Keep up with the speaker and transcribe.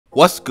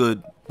What's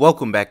good?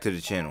 Welcome back to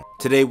the channel.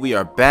 Today we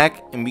are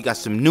back and we got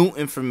some new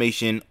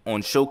information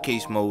on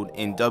showcase mode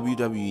in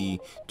WWE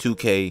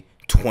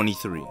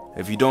 2K23.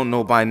 If you don't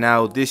know by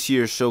now, this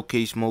year's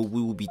showcase mode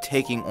we will be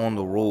taking on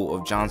the role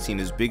of John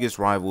Cena's biggest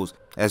rivals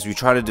as we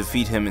try to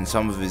defeat him in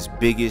some of his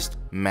biggest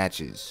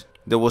matches.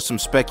 There was some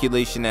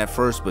speculation at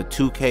first, but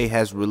 2K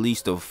has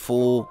released a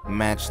full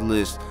match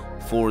list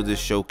for this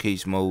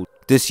showcase mode.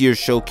 This year's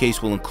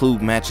showcase will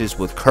include matches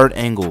with Kurt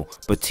Angle,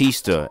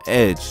 Batista,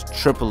 Edge,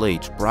 Triple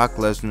H, Brock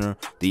Lesnar,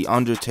 The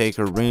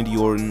Undertaker, Randy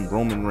Orton,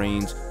 Roman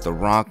Reigns, The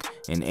Rock,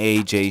 and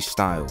AJ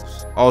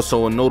Styles.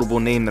 Also, a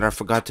notable name that I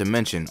forgot to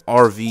mention,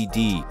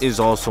 RVD, is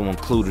also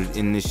included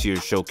in this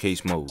year's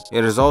showcase mode.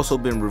 It has also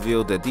been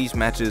revealed that these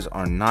matches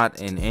are not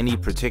in any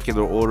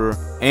particular order,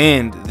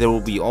 and there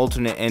will be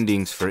alternate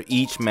endings for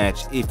each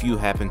match if you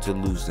happen to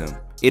lose them.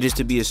 It is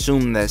to be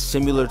assumed that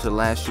similar to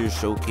last year's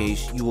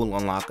showcase, you will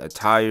unlock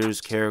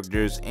attires,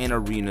 characters, and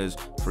arenas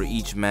for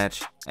each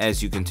match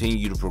as you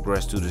continue to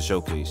progress through the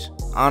showcase.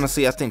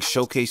 Honestly, I think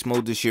showcase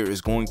mode this year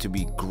is going to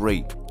be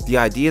great. The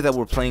idea that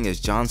we're playing as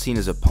John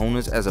Cena's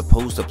opponents as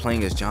opposed to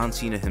playing as John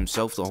Cena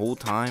himself the whole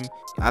time,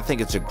 I think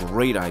it's a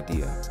great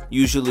idea.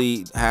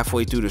 Usually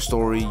halfway through the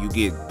story you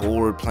get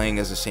bored playing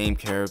as the same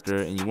character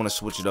and you want to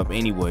switch it up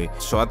anyway,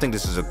 so I think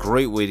this is a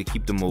great way to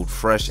keep the mode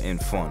fresh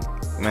and fun.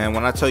 Man,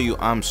 when I tell you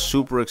I'm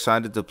super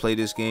excited to play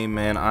this game,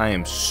 man, I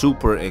am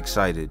super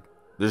excited.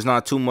 There's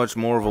not too much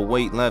more of a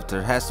wait left.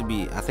 There has to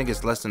be, I think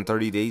it's less than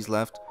 30 days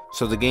left.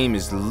 So the game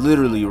is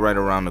literally right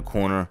around the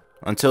corner.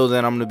 Until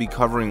then, I'm going to be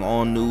covering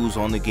all news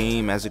on the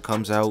game as it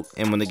comes out.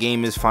 And when the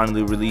game is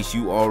finally released,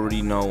 you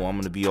already know I'm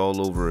going to be all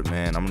over it,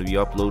 man. I'm going to be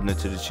uploading it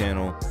to the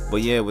channel.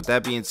 But yeah, with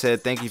that being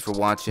said, thank you for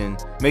watching.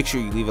 Make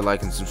sure you leave a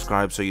like and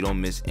subscribe so you don't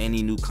miss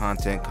any new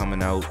content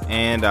coming out.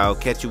 And I'll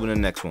catch you in the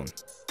next one.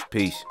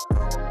 Peace.